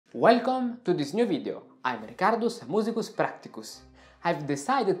Welcome to this new video. I'm Ricardus, Musicus Practicus. I've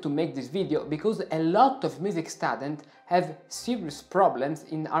decided to make this video because a lot of music students have serious problems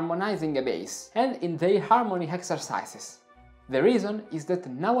in harmonizing a bass and in their harmony exercises. The reason is that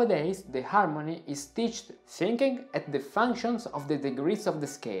nowadays the harmony is taught thinking at the functions of the degrees of the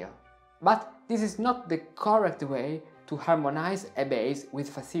scale. But this is not the correct way to harmonize a bass with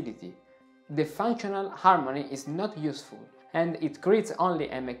facility. The functional harmony is not useful, and it creates only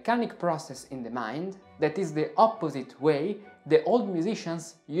a mechanic process in the mind that is the opposite way the old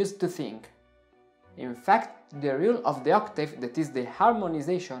musicians used to think. In fact, the rule of the octave, that is the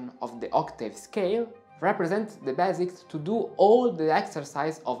harmonization of the octave scale, represents the basics to do all the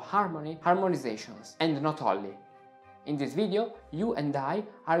exercise of harmonizations, and not only. In this video, you and I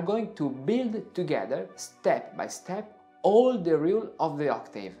are going to build together, step by step, all the rule of the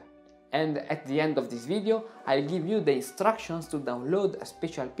octave. And at the end of this video, I'll give you the instructions to download a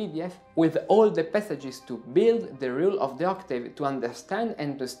special PDF with all the passages to build the rule of the octave to understand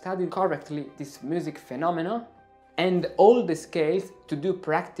and to study correctly this music phenomenon, and all the scales to do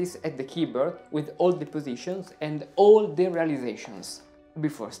practice at the keyboard with all the positions and all the realizations.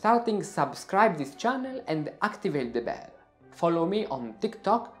 Before starting, subscribe this channel and activate the bell. Follow me on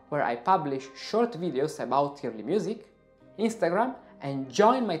TikTok, where I publish short videos about early music, Instagram, and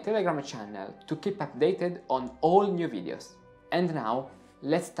join my Telegram channel to keep updated on all new videos. And now,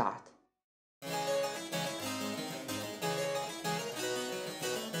 let's start!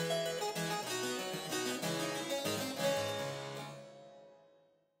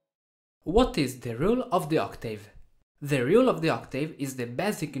 What is the rule of the octave? The rule of the octave is the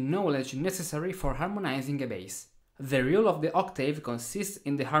basic knowledge necessary for harmonizing a bass. The rule of the octave consists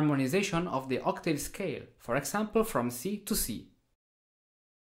in the harmonization of the octave scale, for example from C to C.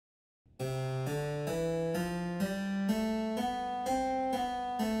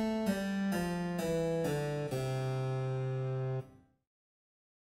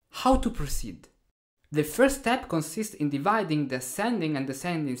 How to proceed? The first step consists in dividing the ascending and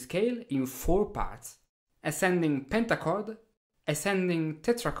descending scale in 4 parts: ascending pentachord, ascending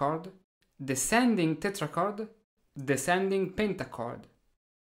tetrachord, descending tetrachord, descending pentachord.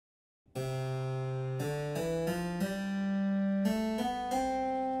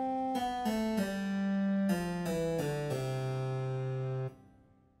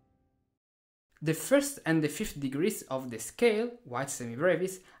 The first and the fifth degrees of the scale, white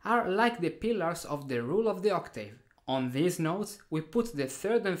semibrevis, are like the pillars of the rule of the octave. On these notes we put the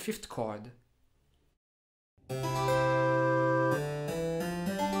third and fifth chord.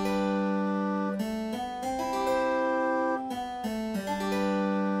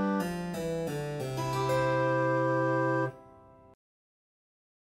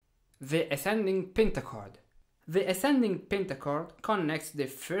 The ascending pentachord. The ascending pentachord connects the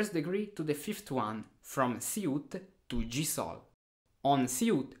first degree to the fifth one, from C ut to G sol. On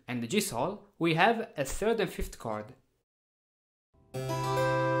C ut and G sol we have a third and fifth chord.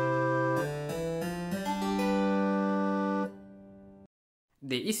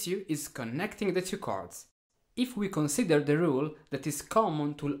 The issue is connecting the two chords. If we consider the rule that is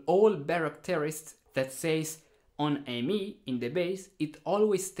common to all Baroque theorists that says on a Mi in the bass it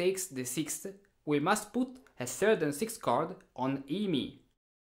always takes the sixth, we must put a third and sixth chord on E Mi.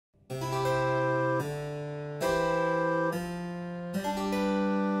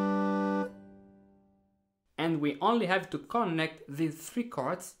 And we only have to connect these 3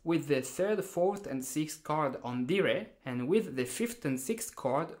 chords with the third, fourth and sixth chord on D Re and with the fifth and sixth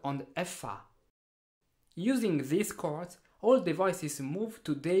chord on F Fa. Using these chords, all the voices move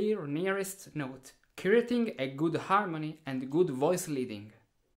to their nearest note, creating a good harmony and good voice leading.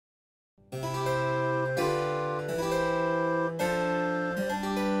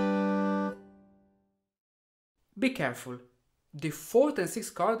 Be careful, the fourth and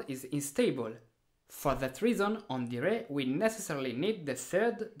sixth chord is unstable. For that reason, on D Re we necessarily need the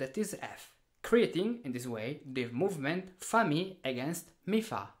third, that is F, creating, in this way, the movement Fa Mi against Mi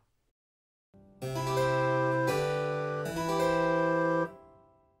Fa.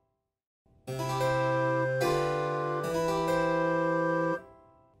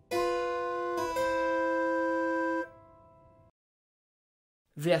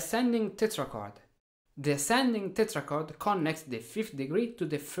 The ascending tetrachord. The ascending tetrachord connects the fifth degree to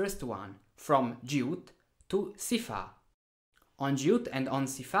the first one, from G ut to Si Fa. On G ut and on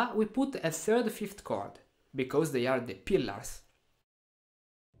Si Fa we put a third fifth chord, because they are the pillars.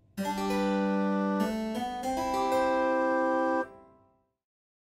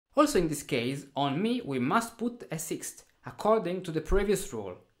 Also in this case, on Mi we must put a sixth, according to the previous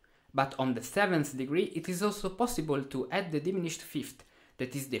rule. But on the 7th degree it is also possible to add the diminished fifth,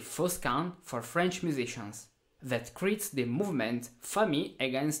 that is the first count for French musicians, that creates the movement Fa Mi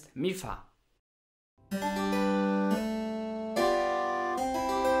against Mi Fa.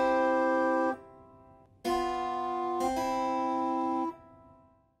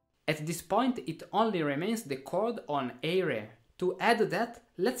 At this point it only remains the chord on A Re. To add that,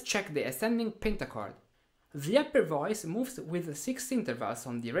 let's check the ascending pentachord. The upper voice moves with 6 intervals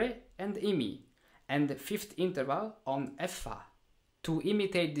on the Re and E Mi, and the 5th interval on F Fa. To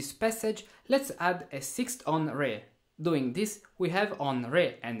imitate this passage, let's add a 6th on Re. Doing this, we have on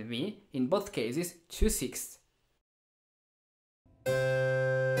Re and Mi, in both cases, 2 6ths.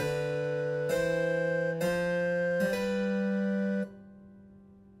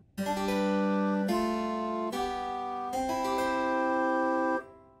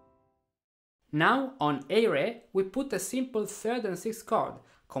 Now, on A Re, we put a simple 3rd and 6th chord,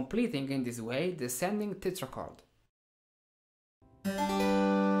 completing in this way the ascending tetrachord.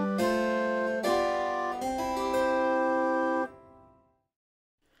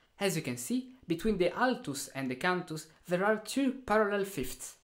 As you can see, between the altus and the cantus there are 2 parallel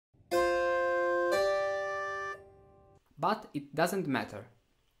fifths. But it doesn't matter.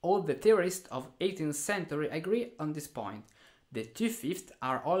 All the theorists of 18th century agree on this point. The 2 fifths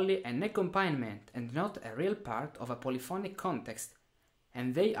are only an accompaniment and not a real part of a polyphonic context,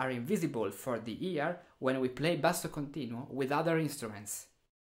 and they are invisible for the ear when we play basso continuo with other instruments.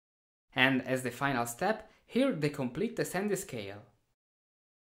 And as the final step, hear the complete ascending scale.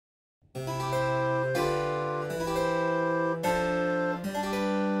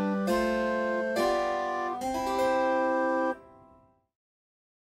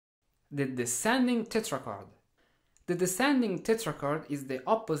 The descending tetrachord. The descending tetrachord is the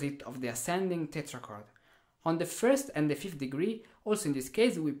opposite of the ascending tetrachord. On the 1st and the 5th degree, also in this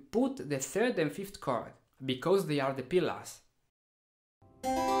case, we put the 3rd and 5th chord, because they are the pillars.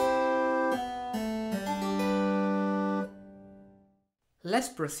 Let's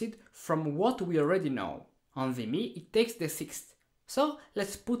proceed from what we already know. On the Mi it takes the 6th, so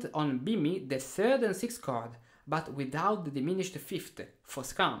let's put on B Mi the 3rd and 6th chord, but without the diminished 5th, for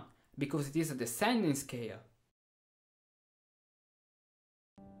count, because it is a descending scale.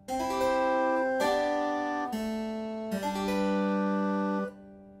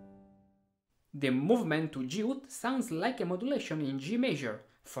 The movement to G ut sounds like a modulation in G major.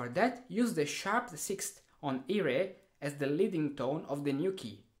 For that, use the sharp 6th on E Re as the leading tone of the new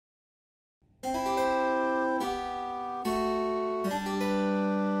key.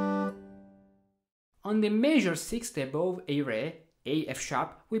 On the major 6th above A Re, A F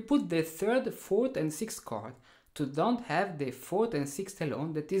sharp, we put the 3rd, 4th and 6th chord, to don't have the 4th and 6th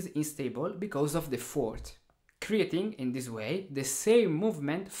alone that is unstable because of the 4th, creating in this way the same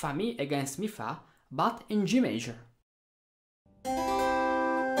movement Fa Mi against Mi Fa, but in G major.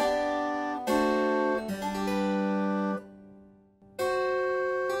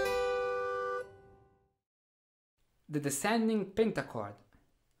 The descending pentachord.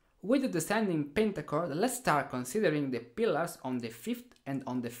 With the descending pentachord, let's start considering the pillars on the 5th and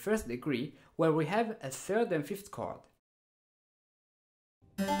on the 1st degree, where we have a 3rd and 5th chord.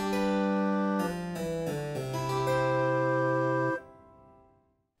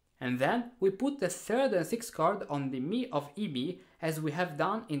 And then we put the 3rd and 6th chord on the Mi of E Mi, as we have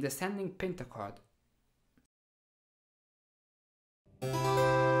done in the descending pentachord.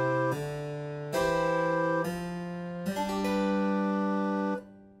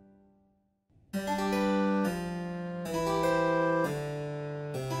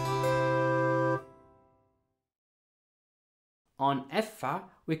 On F Fa,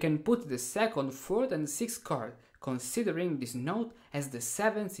 we can put the 2nd, 4th and 6th chord, considering this note as the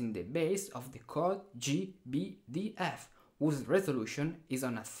 7th in the base of the chord G, B, D, F, whose resolution is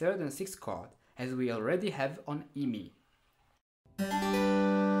on a 3rd and 6th chord, as we already have on E Mi.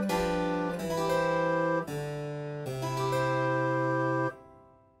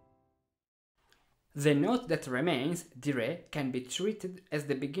 The note that remains, Di Re, can be treated as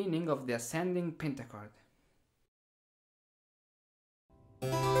the beginning of the ascending pentachord.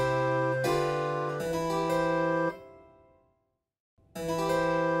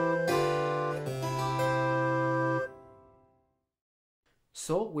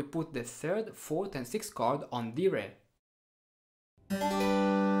 So we put the 3rd, 4th and 6th chord on Di Re.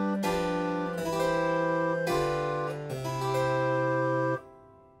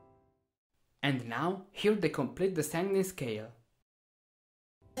 And now hear the complete descending scale.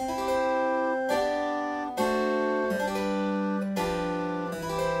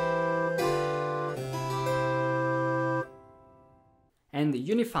 And and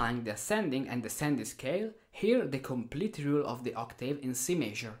unifying the ascending and descending scale, hear the complete rule of the octave in C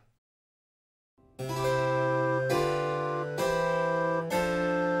major.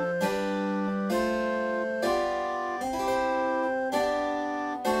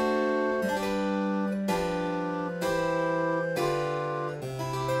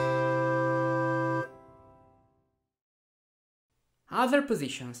 Other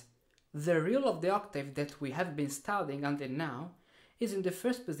positions. The rule of the octave that we have been studying until now is in the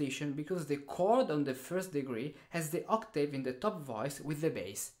first position because the chord on the first degree has the octave in the top voice with the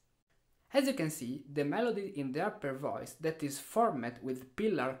bass. As you can see, the melody in the upper voice that is formed with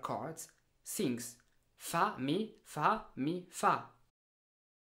pillar chords sings Fa, Mi, Fa, Mi, Fa.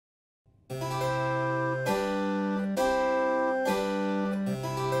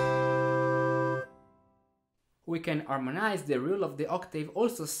 We can harmonize the rule of the octave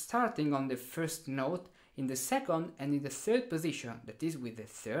also starting on the first note in the second and in the third position, that is with the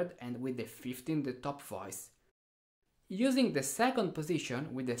third and with the fifth in the top voice. Using the second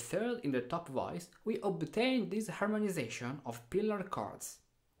position with the third in the top voice, we obtain this harmonization of pillar chords,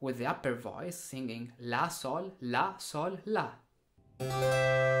 with the upper voice singing La, Sol, La, Sol, La.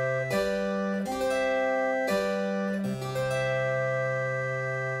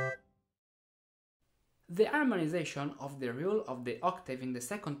 The harmonization of the rule of the octave in the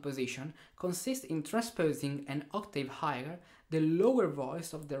second position consists in transposing an octave higher the lower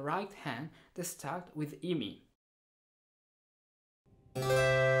voice of the right hand that starts with E Mi.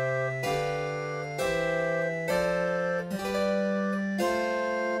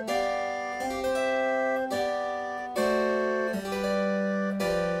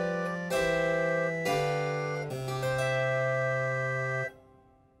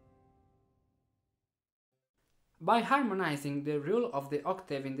 By harmonizing the rule of the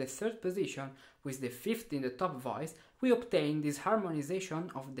octave in the third position with the fifth in the top voice, we obtain this harmonization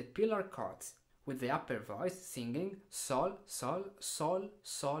of the pillar chords, with the upper voice singing Sol, Sol, Sol,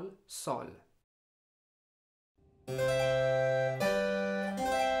 Sol, Sol.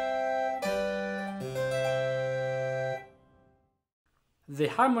 The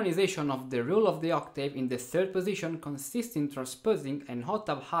harmonization of the rule of the octave in the third position consists in transposing an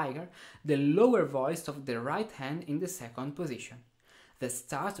octave higher the lower voice of the right hand in the second position, that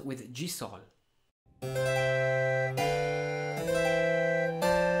starts with G Sol.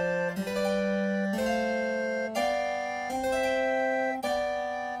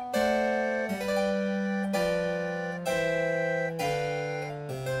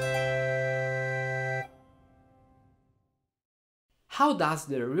 How does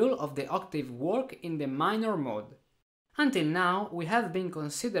the rule of the octave work in the minor mode? Until now, we have been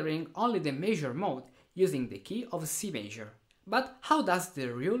considering only the major mode using the key of C major. But how does the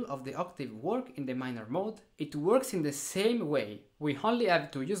rule of the octave work in the minor mode? It works in the same way. We only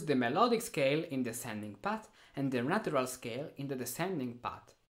have to use the melodic scale in the ascending path and the natural scale in the descending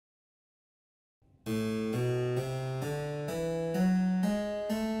path.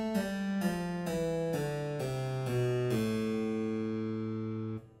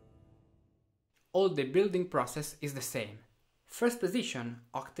 All the building process is the same. First position,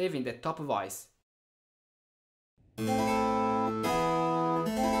 octave in the top voice.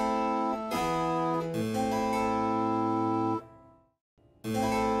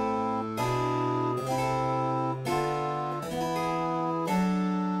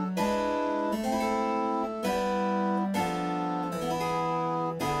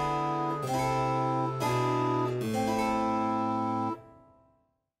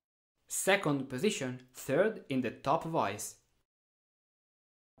 Second position, third in the top voice.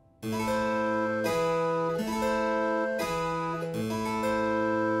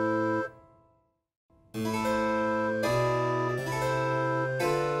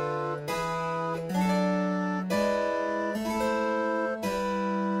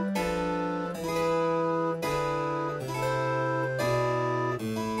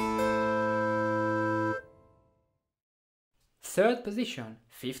 Third position,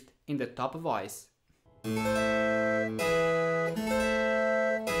 fifth in the top voice.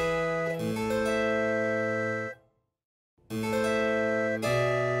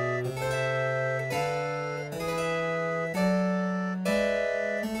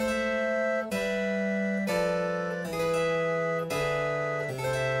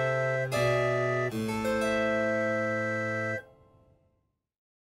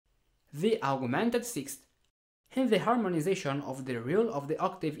 The augmented sixth. In the harmonization of the rule of the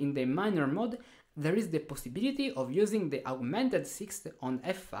octave in the minor mode, there is the possibility of using the augmented sixth on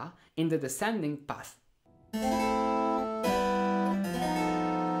Fa in the descending path.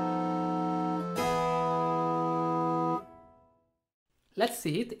 Let's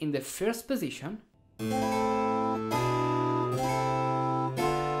see it in the first position.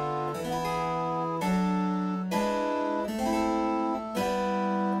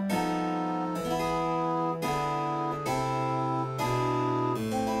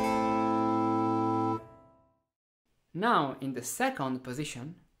 Now in the second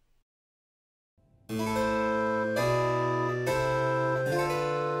position.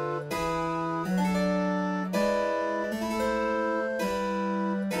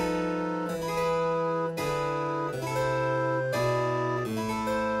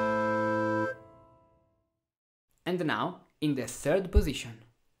 And now in the third position.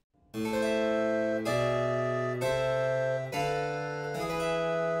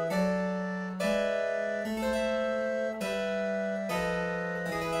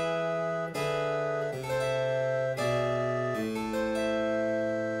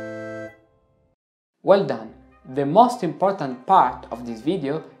 Well done! The most important part of this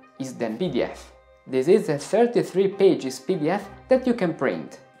video is the PDF. This is a 33 pages PDF that you can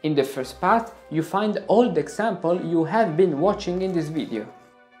print. In the first part, you find all the examples you have been watching in this video.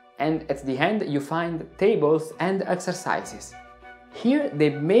 And at the end, you find tables and exercises. Here, the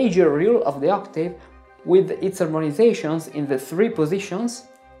major rule of the octave with its harmonizations in the 3 positions,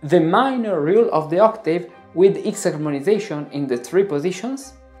 the minor rule of the octave with its harmonization in the 3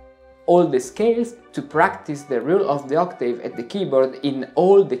 positions, all the scales to practice the rule of the octave at the keyboard in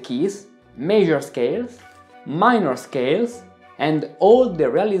all the keys, major scales, minor scales, and all the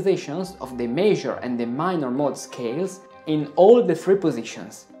realizations of the major and the minor mode scales in all the 3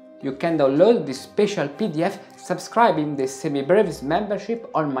 positions. You can download this special PDF subscribing the Semibrevis membership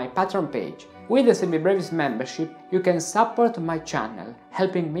on my Patreon page. With the Semibrevis membership, you can support my channel,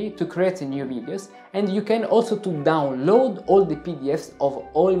 helping me to create new videos, and you can also to download all the PDFs of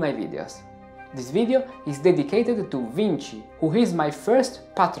all my videos. This video is dedicated to Vinci, who is my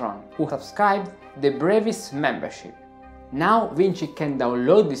first patron, who subscribed the Brevis membership. Now Vinci can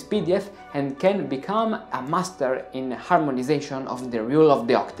download this PDF and can become a master in harmonization of the rule of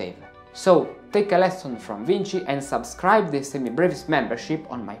the octave. So take a lesson from Vinci and subscribe the Semibrevis membership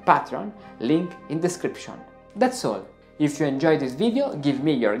on my Patreon, link in description. That's all. If you enjoyed this video, give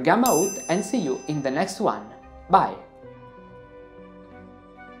me your gamma out and see you in the next one. Bye!